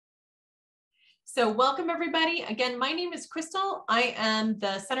So welcome everybody. Again, my name is Crystal. I am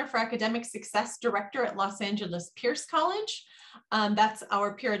the Center for Academic Success Director at Los Angeles Pierce College. That's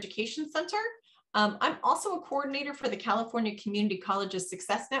our peer education center. I'm also a coordinator for the California Community Colleges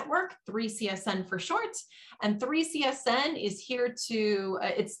Success Network, 3CSN for short. And 3CSN is here to,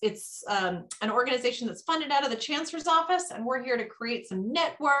 it's an organization that's funded out of the Chancellor's Office, and we're here to create some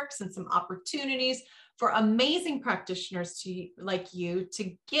networks and some opportunities for amazing practitioners like you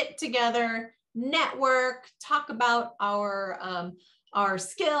to get together, network, talk about our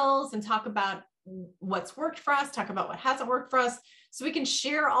skills, and talk about what's worked for us, talk about what hasn't worked for us, so we can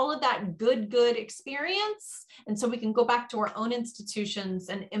share all of that good experience, and so we can go back to our own institutions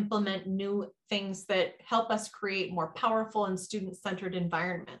and implement new things that help us create more powerful and student-centered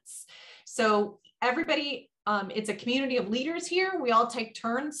environments. So everybody, it's a community of leaders here. We all take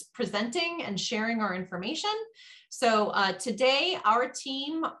turns presenting and sharing our information. So today, our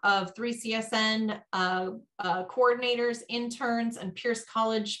team of 3CSN coordinators, interns, and Pierce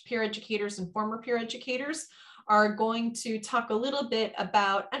College peer educators and former peer educators are going to talk a little bit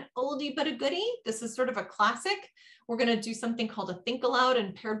about an oldie but a goodie. This is sort of a classic. We're going to do something called a think aloud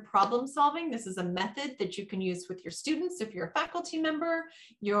and paired problem solving. This is a method that you can use with your students if you're a faculty member,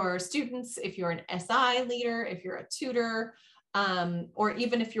 your students if you're an SI leader, if you're a tutor, or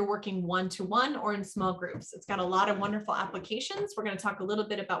even if you're working one-to-one or in small groups. It's got a lot of wonderful applications. We're going to talk a little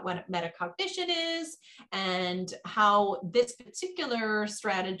bit about what metacognition is and how this particular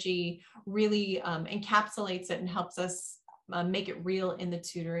strategy really encapsulates it and helps us make it real in the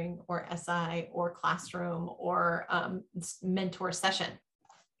tutoring or SI or classroom or mentor session.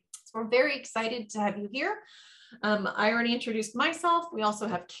 So we're very excited to have you here. I already introduced myself. We also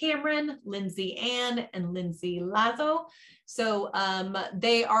have Cameron, Lindsay Ann, and Lindsay Lazo. So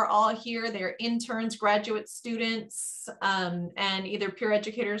they are all here. They're interns, graduate students, and either peer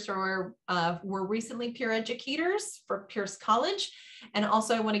educators or were recently peer educators for Pierce College. And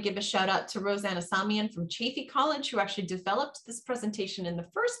also I want to give a shout out to Rosanna Samian from Chaffey College, who actually developed this presentation in the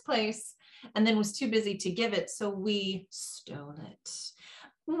first place and then was too busy to give it, so we stole it.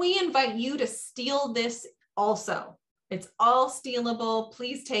 We invite you to steal this also. It's all stealable.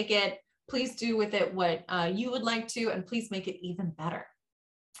 Please take it. Please do with it what you would like to, and please make it even better.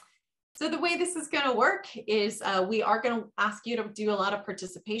 So the way this is going to work is we are going to ask you to do a lot of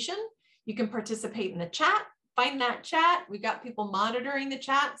participation. You can participate in the chat. Find that chat. We've got people monitoring the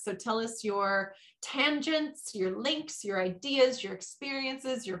chat. So tell us your tangents, your links, your ideas, your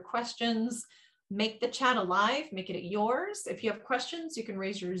experiences, your questions. Make the chat alive. Make it yours. If you have questions, you can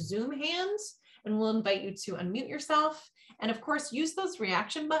raise your Zoom hands, and we'll invite you to unmute yourself. And of course, use those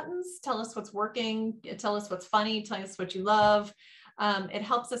reaction buttons. Tell us what's working, tell us what's funny, tell us what you love. It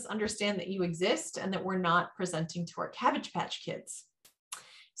helps us understand that you exist and that we're not presenting to our Cabbage Patch Kids.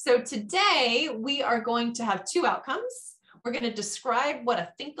 So today we are going to have two outcomes. We're going to describe what a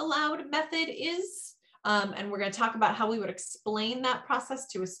think aloud method is, and we're going to talk about how we would explain that process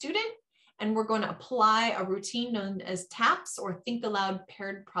to a student. And we're going to apply a routine known as TAPS, or Think Aloud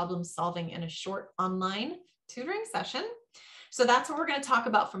Paired Problem Solving, in a short online tutoring session. So that's what we're going to talk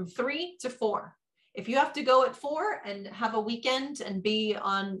about from 3 to 4. If you have to go at 4 and have a weekend and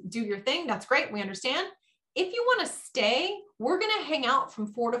do your thing, that's great. We understand. If you want to stay, we're going to hang out from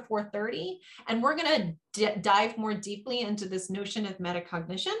 4 to 4:30, and we're going to dive more deeply into this notion of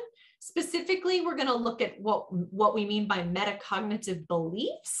metacognition. Specifically, we're going to look at what we mean by metacognitive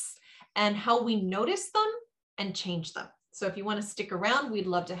beliefs and how we notice them and change them. So if you want to stick around, we'd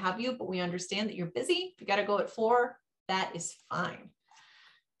love to have you, but we understand that you're busy. If you got to go at 4, that is fine.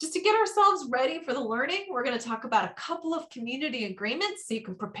 Just to get ourselves ready for the learning, we're going to talk about a couple of community agreements so you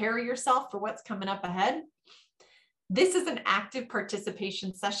can prepare yourself for what's coming up ahead. This is an active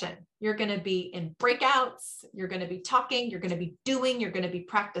participation session. You're going to be in breakouts, you're going to be talking, you're going to be doing, you're going to be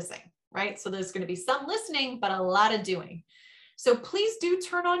practicing, right? So there's going to be some listening, but a lot of doing. So please do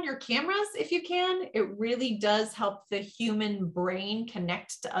turn on your cameras if you can. It really does help the human brain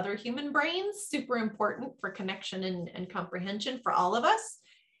connect to other human brains. Super important for connection and comprehension for all of us,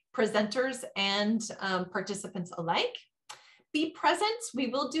 presenters and participants alike. Be present. We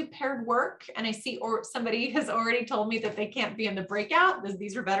will do paired work. And I see somebody has already told me that they can't be in the breakout.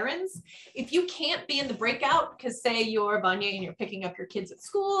 These are veterans. If you can't be in the breakout because say you're Vanya and you're picking up your kids at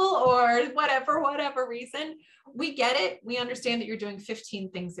school or whatever reason, we get it. We understand that you're doing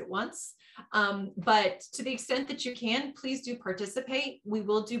 15 things at once. But to the extent that you can, please do participate. We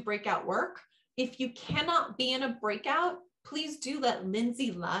will do breakout work. If you cannot be in a breakout, please do let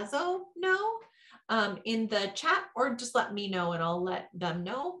Lindsay Lazo know in the chat, or just let me know and I'll let them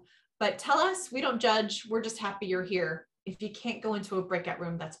know. But tell us, we don't judge. We're just happy you're here. If you can't go into a breakout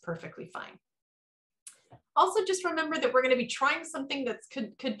room, that's perfectly fine. Also, just remember that we're going to be trying something that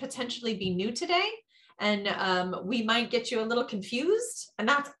could potentially be new today. And we might get you a little confused, and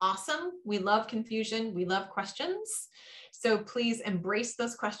that's awesome. We love confusion. We love questions. So please embrace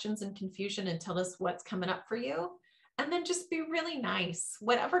those questions and confusion and tell us what's coming up for you. And then just be really nice.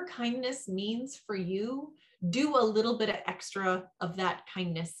 Whatever kindness means for you, do a little bit of extra of that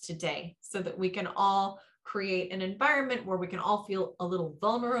kindness today so that we can all create an environment where we can all feel a little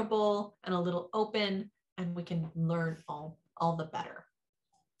vulnerable and a little open, and we can learn all the better.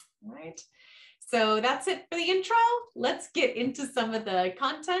 All right. So that's it for the intro. Let's get into some of the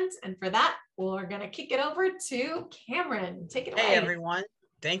content. And for that, we're going to kick it over to Cameron. Take it away. Hey, everyone.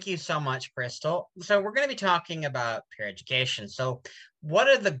 Thank you so much, Crystal. So we're going to be talking about peer education. So what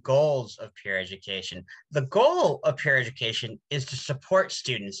are the goals of peer education? The goal of peer education is to support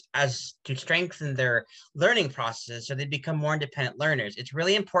students as to strengthen their learning processes so they become more independent learners. It's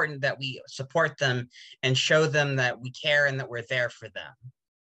really important that we support them and show them that we care and that we're there for them.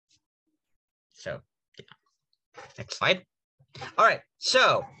 So, yeah. Next slide. All right.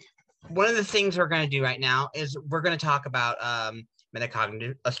 So one of the things we're going to do right now is we're going to talk about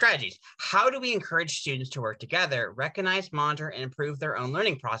metacognitive strategies. How do we encourage students to work together, recognize, monitor, and improve their own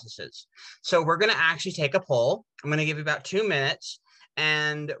learning processes? So we're going to actually take a poll. I'm going to give you about 2 minutes,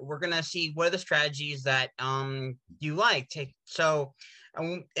 and we're going to see what are the strategies that you like. And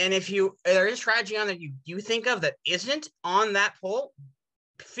if there is a strategy on that you think of that isn't on that poll,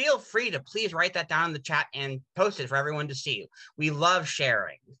 feel free to please write that down in the chat and post it for everyone to see. We love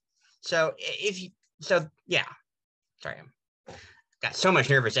sharing. So yeah, sorry, I got so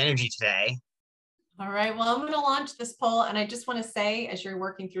much nervous energy today. All right, well, I'm going to launch this poll, and I just want to say, as you're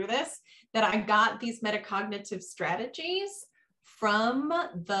working through this, that I got these metacognitive strategies from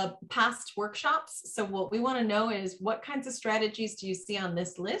the past workshops. So what we want to know is, what kinds of strategies do you see on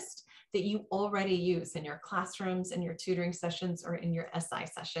this list that you already use in your classrooms, in your tutoring sessions, or in your SI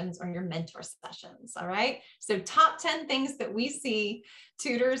sessions, or your mentor sessions? All right, so top 10 things that we see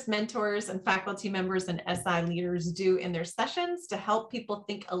tutors, mentors, and faculty members and SI leaders do in their sessions to help people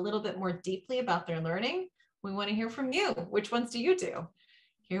think a little bit more deeply about their learning. We want to hear from you. Which ones do you do?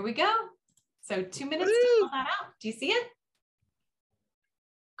 Here we go. So 2 minutes to fill that out. Do you see it?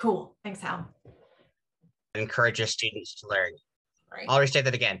 Cool. Thanks, Hal. Encourages students to learn. Right. I'll restate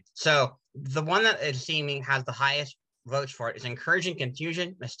that again. So the one that is seeming has the highest votes for it is encouraging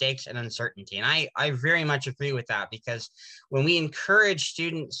confusion, mistakes, and uncertainty. And I very much agree with that, because when we encourage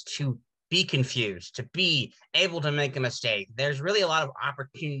students to be confused, to be able to make a mistake, there's really a lot of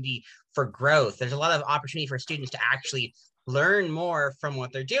opportunity for growth. There's a lot of opportunity for students to actually learn more from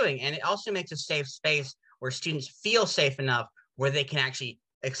what they're doing. And it also makes a safe space where students feel safe enough where they can actually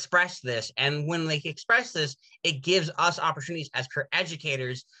express this. And when they express this, it gives us opportunities as peer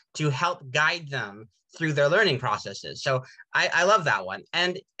educators to help guide them through their learning processes. So I love that one.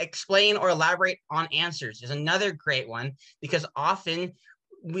 And explain or elaborate on answers is another great one, because often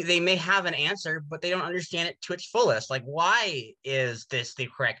they may have an answer, but they don't understand it to its fullest. Like, why is this the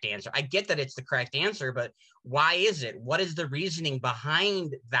correct answer? I get that it's the correct answer, but why is it? What is the reasoning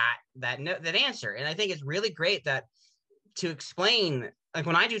behind that answer? And I think it's really great that to explain, like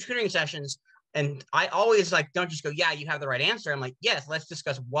when I do tutoring sessions, and I always don't just go, yeah, you have the right answer. I'm like, yes, let's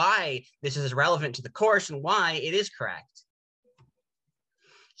discuss why this is relevant to the course and why it is correct.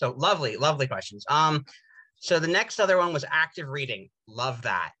 So lovely, lovely questions. So the next other one was active reading. Love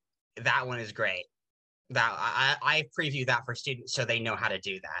that. That one is great. That I preview that for students so they know how to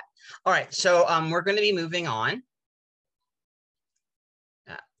do that. All right, so we're going to be moving on.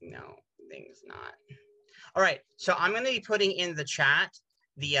 No, things not. All right, so I'm going to be putting in the chat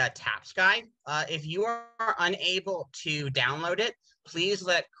the TAPS guide. If you are unable to download it, please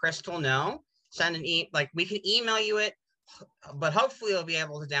let Crystal know. Send an we can email you it, but hopefully you'll be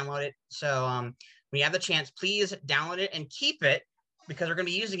able to download it. So when you have the chance, please download it and keep it, because we're going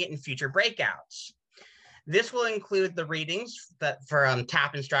to be using it in future breakouts. This will include the readings for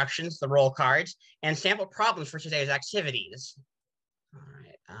TAP instructions, the roll cards, and sample problems for today's activities. All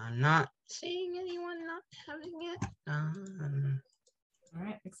right, I'm not seeing anyone not having it. All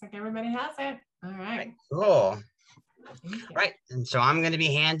right, looks like everybody has it. All right. Cool. Right, and so I'm going to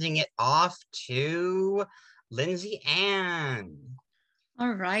be handing it off to Lindsay Ann.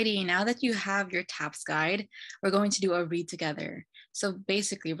 All righty, now that you have your TAPS guide, we're going to do a read together. So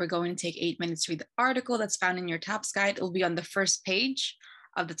basically, we're going to take 8 minutes to read the article that's found in your TAPS guide. It will be on the first page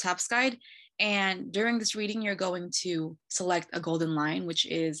of the TAPS guide. And during this reading, you're going to select a golden line, which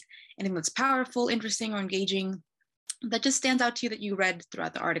is anything that's powerful, interesting, or engaging that just stands out to you that you read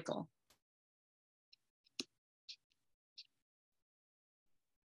throughout the article.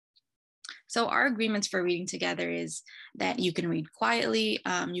 So our agreements for reading together is that you can read quietly,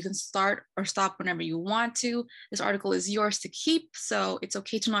 you can start or stop whenever you want to. This article is yours to keep, so it's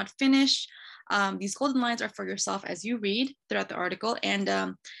okay to not finish. These golden lines are for yourself as you read throughout the article,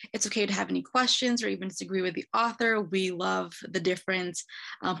 and it's okay to have any questions or even disagree with the author. We love the different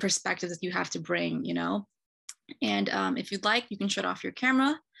perspectives that you have to bring, you know. And if you'd like, you can shut off your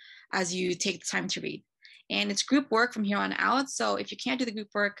camera as you take the time to read. And it's group work from here on out. So if you can't do the group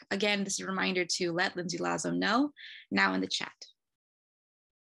work, again, this is a reminder to let Lindsay Lazo know now in the chat.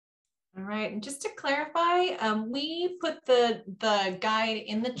 All right, and just to clarify, we put the guide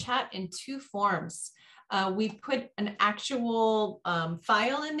in the chat in two forms. We put an actual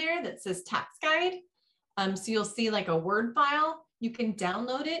file in there that says TAPS guide. So you'll see like a Word file. You can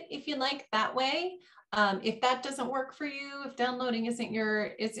download it if you like that way. If that doesn't work for you, if downloading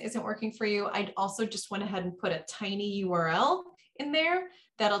isn't working for you, I'd also just went ahead and put a tiny URL in there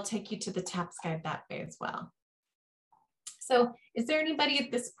that'll take you to the TAPS guide that way as well. So is there anybody at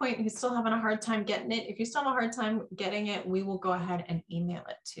this point who's still having a hard time getting it? If you still have a hard time getting it, we will go ahead and email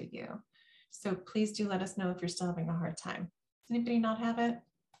it to you. So please do let us know if you're still having a hard time. Does anybody not have it?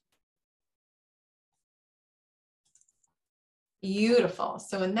 Beautiful.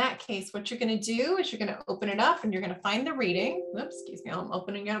 So in that case, what you're going to do is you're going to open it up and you're going to find the reading. Oops, excuse me, I'm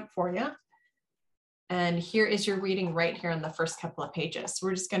opening it up for you. And here is your reading right here on the first couple of pages. So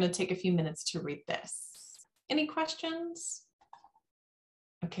we're just going to take a few minutes to read this. Any questions?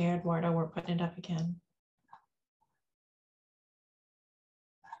 Okay, Eduardo, we're putting it up again.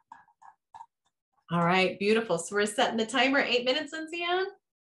 All right, beautiful. So we're setting the timer 8 minutes, Lindsay Ann?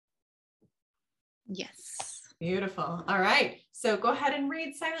 Yes. Beautiful. All right. So go ahead and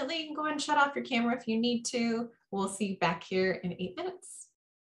read silently. You can go ahead and shut off your camera if you need to. We'll see you back here in 8 minutes.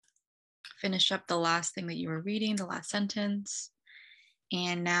 Finish up the last thing that you were reading, the last sentence.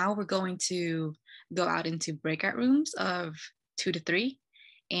 And now we're going to go out into breakout rooms of 2 to 3.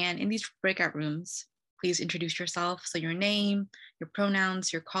 And in these breakout rooms, please introduce yourself. So your name, your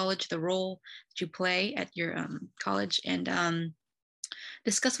pronouns, your college, the role that you play at your college, and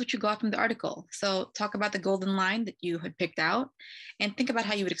discuss what you got from the article. So talk about the golden line that you had picked out and think about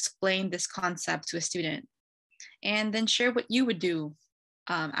how you would explain this concept to a student. And then share what you would do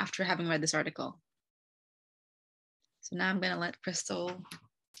after having read this article. So now I'm going to let Crystal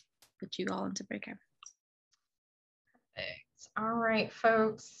put you all into breakout. Perfect. All right,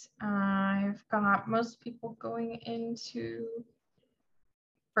 folks. I've got most people going into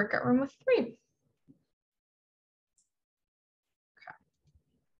breakout room with 3.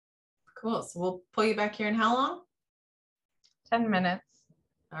 Cool. So we'll pull you back here in how long? 10 minutes.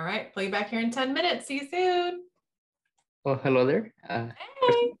 All right. Pull you back here in 10 minutes. See you soon. Oh, hello there.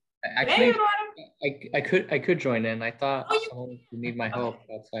 Hey. Actually, Hey, I could join in. I thought Oh, you someone would need my help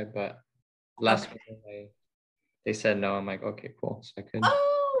outside, but last minute they said no. I'm like, okay, cool. So I couldn't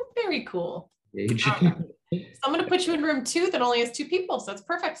Oh, very cool. engage. So I'm going to put you in room 2 that only has 2 people. So that's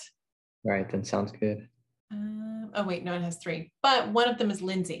perfect. All right, then sounds good. Oh, wait, no, it has 3. But one of them is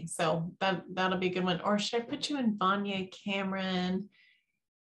Lindsay. So that'll be a good one. Or should I put you in Vanya, Cameron,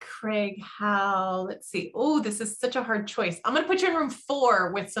 Craig, Hal? Let's see. Oh, this is such a hard choice. I'm going to put you in room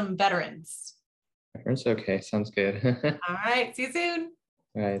 4 with some veterans. It's okay. Sounds good. All right. See you soon.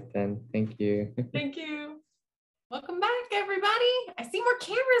 All right, then. Thank you. Thank you. Welcome back, everybody. I see more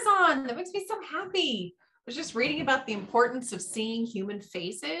cameras on. That makes me so happy. I was just reading about the importance of seeing human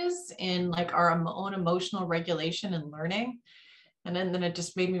faces in like our own emotional regulation and learning. And then it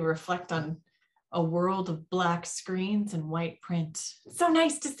just made me reflect on a world of black screens and white print. It's so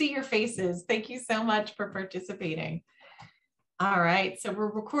nice to see your faces. Thank you so much for participating. All right, so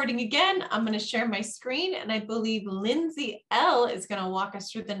we're recording again. I'm going to share my screen, and I believe Lindsay L is going to walk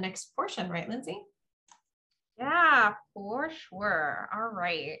us through the next portion, right, Lindsay? Yeah, for sure. All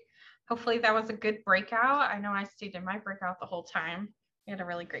right. Hopefully that was a good breakout. I know I stayed in my breakout the whole time. We had a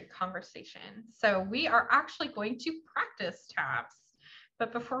really great conversation. So we are actually going to practice TAPS.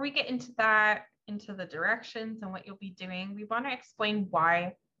 But before we get into that, into the directions and what you'll be doing, we want to explain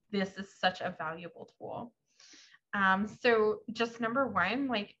why this is such a valuable tool. So just number 1,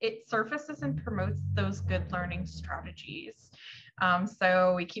 like it surfaces and promotes those good learning strategies.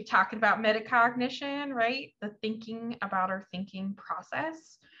 So we keep talking about metacognition, right? The thinking about our thinking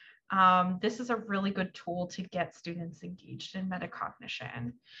process. This is a really good tool to get students engaged in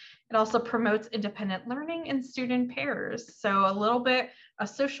metacognition. It also promotes independent learning in student pairs. So a little bit of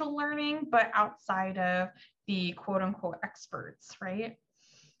social learning, but outside of the quote unquote experts, right?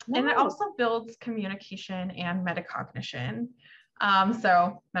 Nice. And it also builds communication and metacognition.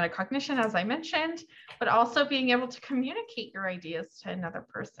 So metacognition, as I mentioned, but also being able to communicate your ideas to another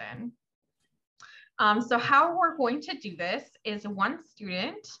person. So how we're going to do this is one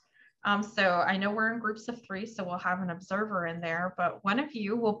student. So I know we're in groups of 3, so we'll have an observer in there, but one of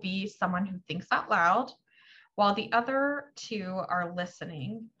you will be someone who thinks out loud while the other 2 are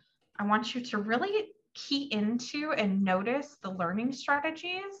listening. I want you to really key into and notice the learning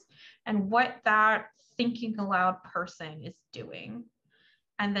strategies and what that thinking aloud person is doing.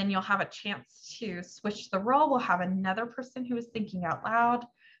 And then you'll have a chance to switch the role. We'll have another person who is thinking out loud.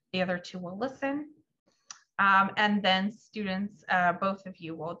 The other 2 will listen. And then students, both of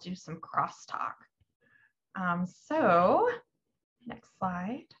you will do some crosstalk. So next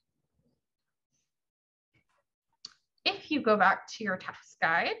slide. If you go back to your task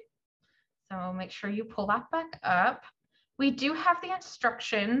guide, so make sure you pull that back up. We do have the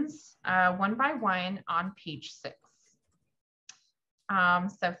instructions one by one on page 6.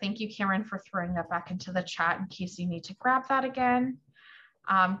 So thank you, Cameron, for throwing that back into the chat in case you need to grab that again.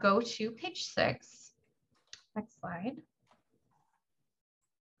 Go to page 6. Next slide.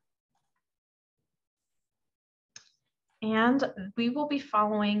 And we will be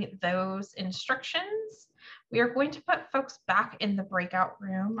following those instructions. We are going to put folks back in the breakout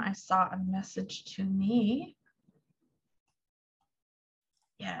room. I saw a message to me.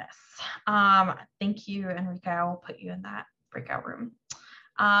 Yes. Thank you, Enrique. I will put you in that breakout room.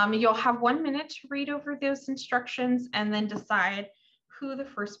 You'll have 1 minute to read over those instructions and then decide who the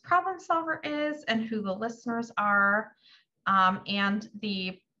first problem solver is and who the listeners are. And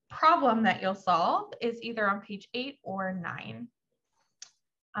the problem that you'll solve is either on page 8 or 9.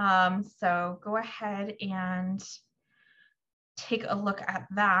 So go ahead and take a look at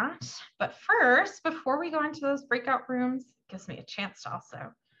that. But first, before we go into those breakout rooms, it gives me a chance to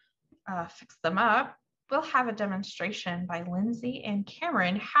also fix them up. We'll have a demonstration by Lindsay and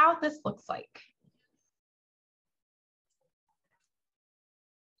Cameron how this looks like.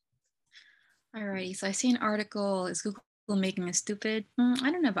 Alrighty, so I see an article, is Google making us stupid?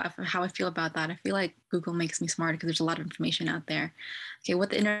 I don't know about how I feel about that. I feel like Google makes me smarter because there's a lot of information out there. Okay,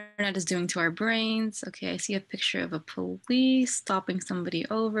 what the internet is doing to our brains. Okay, I see a picture of a police stopping somebody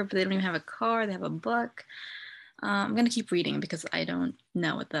over, but they don't even have a car, they have a book. I'm gonna keep reading because I don't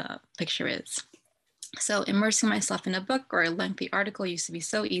know what the picture is. So immersing myself in a book or a lengthy article used to be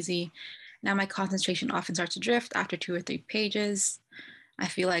so easy. Now my concentration often starts to drift after 2 or 3 pages. I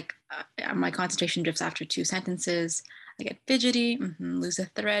feel like my concentration drifts after 2 sentences. I get fidgety, lose a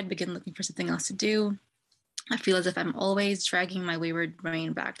thread, begin looking for something else to do. I feel as if I'm always dragging my wayward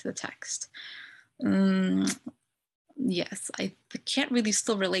brain back to the text. Yes, I can't really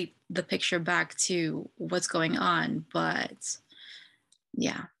still relate the picture back to what's going on, but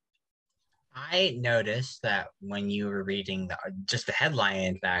yeah. I noticed that when you were reading just the headline,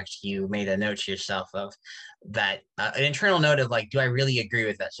 in fact, you made a note to yourself of that, an internal note of like, do I really agree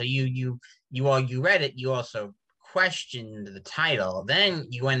with that? So you read it, you also questioned the title. Then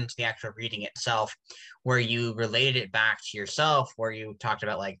you went into the actual reading itself, where you related it back to yourself, where you talked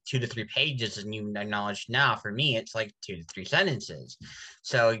about like 2 to 3 pages, and you acknowledged now for me it's like 2 to 3 sentences.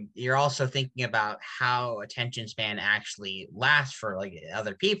 So you're also thinking about how attention span actually lasts for like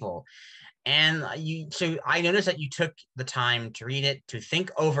other people. And so I noticed that you took the time to read it, to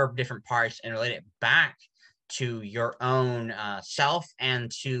think over different parts and relate it back to your own self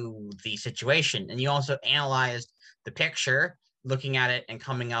and to the situation. And you also analyzed the picture, looking at it and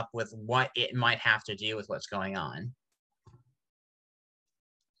coming up with what it might have to do with what's going on.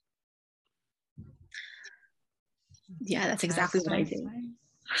 Yeah, that's exactly what I did.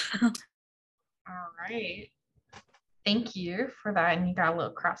 All right. Thank you for that. And you got a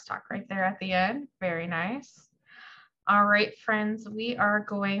little crosstalk right there at the end. Very nice. All right, friends, we are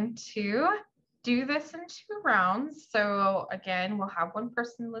going to do this in 2 rounds. So again, we'll have one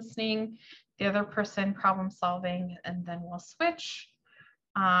person listening, the other person problem solving, and then we'll switch.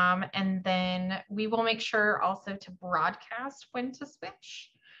 And then we will make sure also to broadcast when to switch.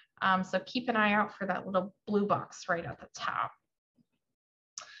 So keep an eye out for that little blue box right at the top.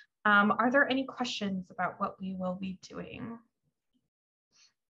 Are there any questions about what we will be doing?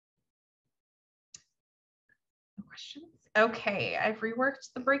 No questions? Okay, I've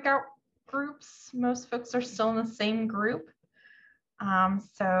reworked the breakout groups. Most folks are still in the same group.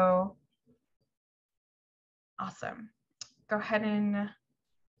 So awesome. Go ahead and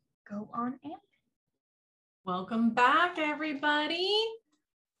go on in. Welcome back, everybody.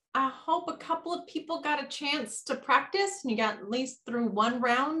 I hope a couple of people got a chance to practice and you got at least through 1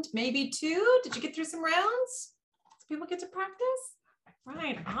 round, maybe 2. Did you get through some rounds? Did people get to practice?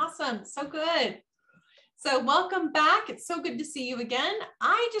 Right, awesome, so good. So welcome back. It's so good to see you again.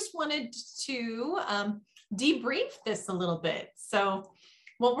 I just wanted to debrief this a little bit. So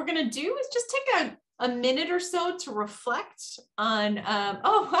what we're gonna do is just take a minute or so to reflect on,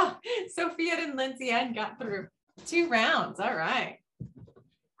 oh, wow, Sophia and Lindsay Ann got through 2 rounds. All right.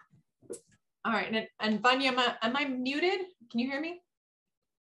 All right, and Vanya, am I muted? Can you hear me?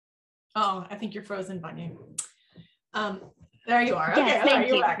 Oh, I think you're frozen, Vanya. There you are. Okay, yes, thank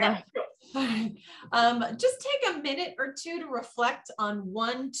you. back. Just take a minute or 2 to reflect on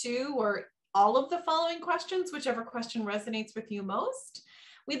 1, 2, or all of the following questions, whichever question resonates with you most.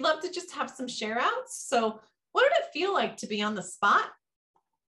 We'd love to just have some share outs. So what did it feel like to be on the spot?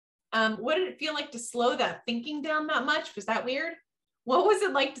 What did it feel like to slow that thinking down that much? Was that weird? What was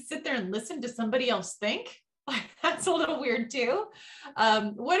it like to sit there and listen to somebody else think? That's a little weird too.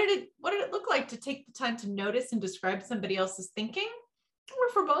 What did it look like to take the time to notice and describe somebody else's thinking? Or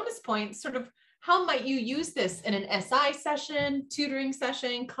for bonus points, sort of how might you use this in an SI session, tutoring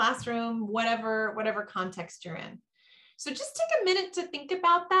session, classroom, whatever context you're in. So just take a minute to think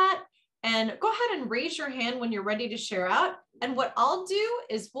about that and go ahead and raise your hand when you're ready to share out. And what I'll do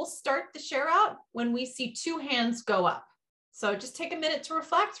is we'll start the share out when we see 2 hands go up. So just take a minute to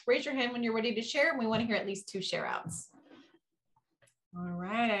reflect, raise your hand when you're ready to share, and we want to hear at least 2 share outs. All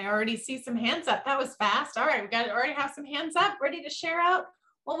right, I already see some hands up. That was fast. All right, we got to already have some hands up, ready to share out.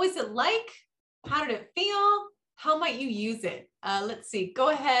 What was it like? How did it feel? How might you use it? Let's see, go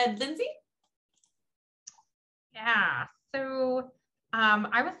ahead, Lindsay. Yeah, so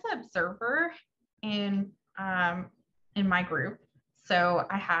I was the observer in my group. So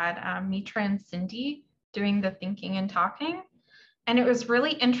I had Mitra and Cindy doing the thinking and talking. And it was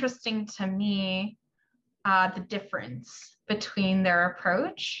really interesting to me, the difference between their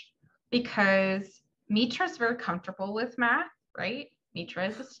approach, because Mitra's very comfortable with math, right? Mitra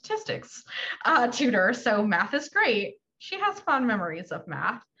is a statistics tutor, so math is great. She has fond memories of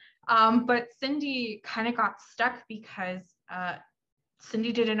math. But Cindy kind of got stuck because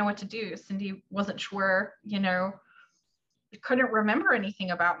Cindy didn't know what to do. Cindy wasn't sure, couldn't remember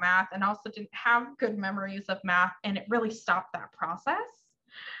anything about math, and also didn't have good memories of math, and it really stopped that process.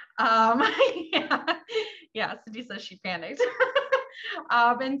 Yeah, Cindy says she panicked.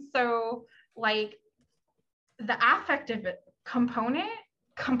 And so like the affective component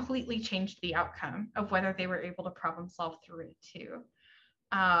completely changed the outcome of whether they were able to problem solve through it too.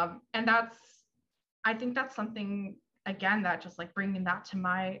 And I think that's something, again, that just like bringing that to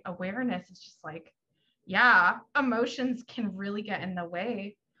my awareness is just like, yeah, emotions can really get in the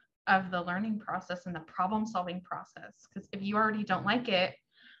way of the learning process and the problem solving process. Because if you already don't like it,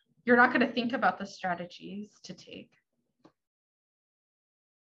 you're not going to think about the strategies to take.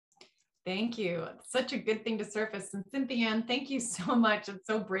 Thank you. Such a good thing to surface. And Cynthia Ann, thank you so much. It's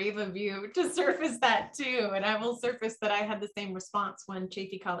so brave of you to surface that too. And I will surface that I had the same response when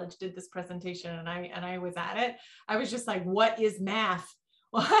Chaffey College did this presentation and I was at it. I was just like, what is math?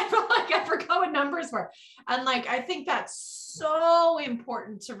 Well, I felt like I forgot what numbers were. And like, I think that's so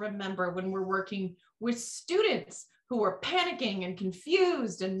important to remember when we're working with students who are panicking and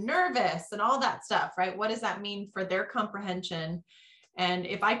confused and nervous and all that stuff, right? What does that mean for their comprehension? And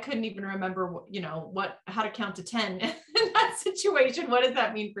if I couldn't even remember, how to count to 10 in that situation, what does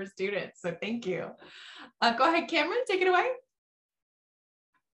that mean for students? So thank you. Go ahead, Cameron, take it away.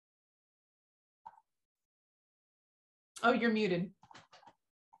 Oh, you're muted.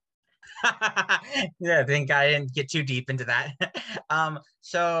 Yeah, I think I didn't get too deep into that.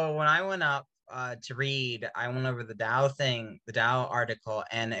 So when I went up to read, I went over the Dow article,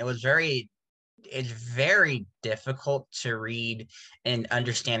 and it's very difficult to read and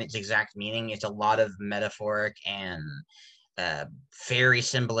understand its exact meaning. It's a lot of metaphoric and very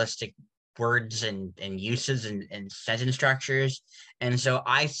symbolistic words and uses and sentence structures. And so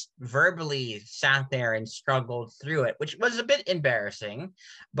I verbally sat there and struggled through it, which was a bit embarrassing.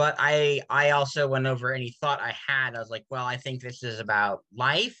 But I also went over any thought I had. I was like, well, I think this is about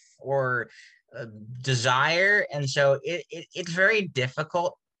life or desire. And so it's very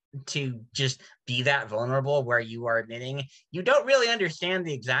difficult to just be that vulnerable where you are admitting you don't really understand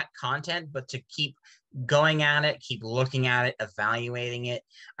the exact content, but to keep going at it, keep looking at it, evaluating it,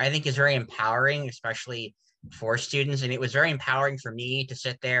 I think is very empowering, especially for students. And it was very empowering for me to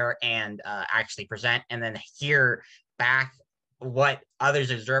sit there and actually present and then hear back what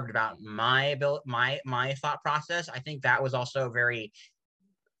others observed about my thought process. I think that was also very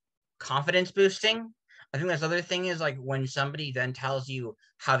confidence boosting. I think that's the other thing is like when somebody then tells you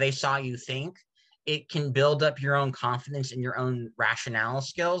how they saw you think, it can build up your own confidence and your own rationale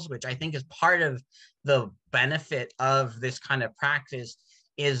skills, which I think is part of the benefit of this kind of practice,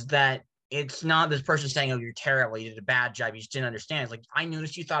 is that it's not this person saying, oh, you're terrible, you did a bad job, you just didn't understand. It's like, I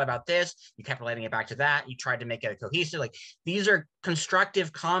noticed you thought about this, you kept relating it back to that, you tried to make it a cohesive, like these are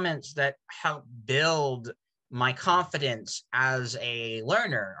constructive comments that help build my confidence as a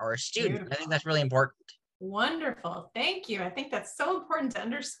learner or a student. Beautiful. I think that's really important. Wonderful. Thank you. I think that's so important to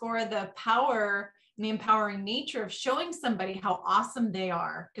underscore the power and the empowering nature of showing somebody how awesome they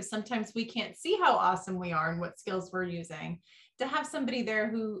are, because sometimes we can't see how awesome we are and what skills we're using. To have somebody there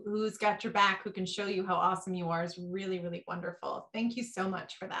who's got your back, who can show you how awesome you are, is really, really wonderful. Thank you so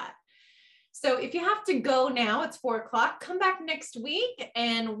much for that. So if you have to go now, it's 4 o'clock, come back next week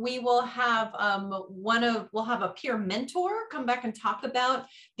and we will have we'll have a peer mentor come back and talk about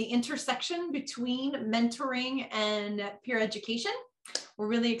the intersection between mentoring and peer education. We're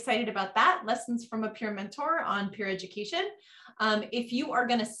really excited about that. Lessons from a peer mentor on peer education. If you are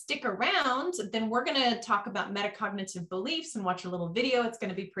going to stick around, then we're going to talk about metacognitive beliefs and watch a little video. It's going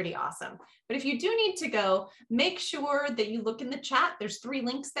to be pretty awesome. But if you do need to go, make sure that you look in the chat. There's 3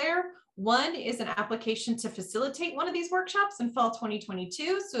 links there. One is an application to facilitate one of these workshops in fall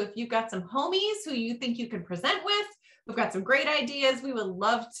 2022. So if you've got some homies who you think you can present with, we've got some great ideas. We would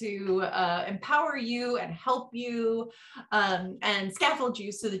love to empower you and help you and scaffold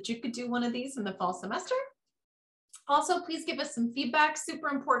you so that you could do one of these in the fall semester. Also, please give us some feedback, super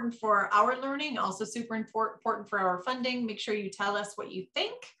important for our learning, also super important for our funding. Make sure you tell us what you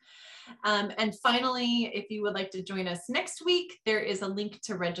think. And finally, if you would like to join us next week, there is a link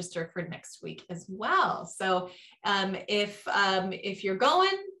to register for next week as well. So if you're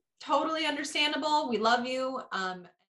going, totally understandable. We love you.